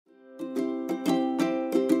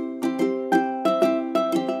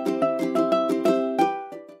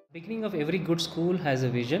of every good school has a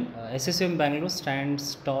vision. SSVM Bangalore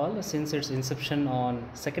stands tall since its inception on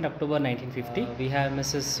 2nd October 1950. We have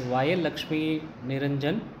Mrs. L Lakshmi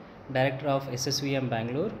Niranjan, Director of SSVM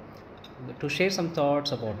Bangalore, to share some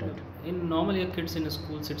thoughts about it. In normal year, kids in a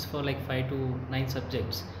school sits for like 5 to 9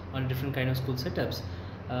 subjects on different kind of school setups,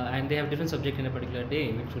 and they have different subject in a particular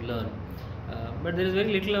day which to learn. But there is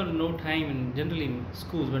very little or no time generally in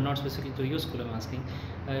schools, but not specifically to your school, I'm asking,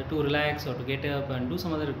 to relax or to get up and do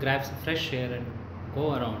some other, grab some fresh air and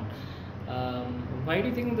go around. Why do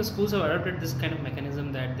you think the schools have adopted this kind of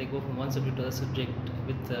mechanism that they go from one subject to other subject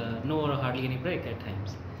with no or hardly any break at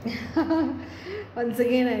times? Once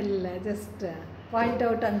again, I'll just point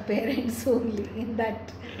out on parents only, in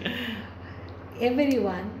that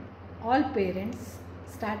everyone, all parents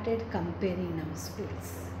started comparing our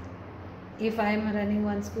schools. If I am running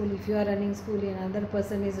one school, if you are running school, another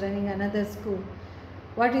person is running another school,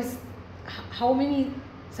 how many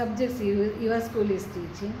subjects your school is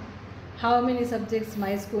teaching, how many subjects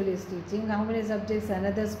my school is teaching, how many subjects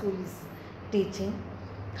another school is teaching,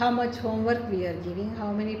 how much homework we are giving,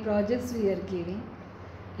 how many projects we are giving.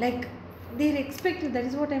 Like, they are expected, that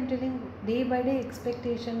is what I am telling, day by day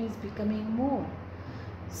expectation is becoming more.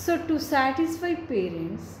 So to satisfy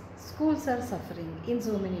parents, schools are suffering in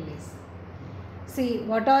so many ways. See,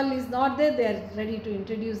 what all is not there, they are ready to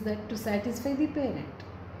introduce that to satisfy the parent.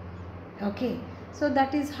 Okay, so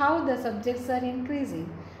that is how the subjects are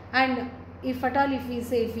increasing. And if at all, if we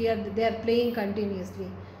say they are playing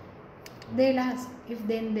continuously, they'll ask if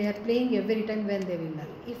then they are playing every time, when they will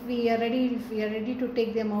learn. If we are ready to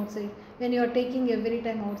take them outside, when you are taking every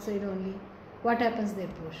time outside only, what happens their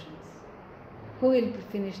portions? Who will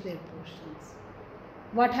finish their portions?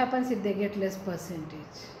 What happens if they get less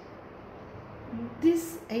percentage?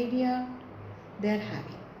 This idea they are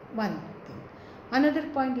having, one thing. Another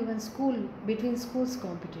point, even between schools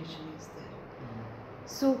competition is there.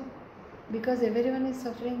 So, because everyone is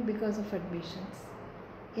suffering because of admissions.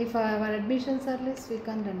 If our admissions are less, we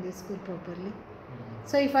can't run the school properly.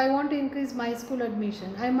 So if I want to increase my school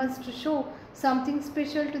admission, I must show something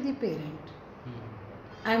special to the parent.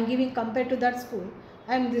 I am giving, compared to that school,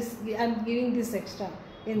 I am giving this extra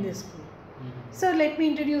in this school. So let me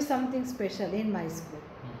introduce something special in my school.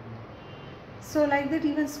 So like that,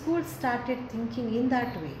 even schools started thinking in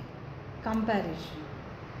that way, comparison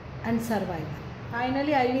and survival.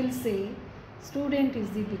 Finally, I will say, student is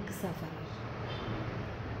the big sufferer.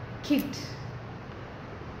 Kid,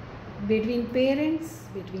 between parents,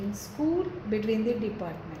 between school, between the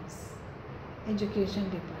departments, education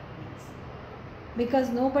departments. Because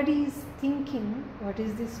nobody is thinking what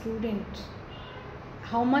is the student,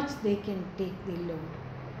 how much they can take the load,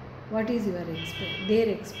 what is their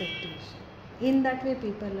expectation. In that way,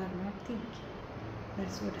 people are not thinking.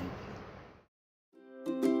 That's what I feel.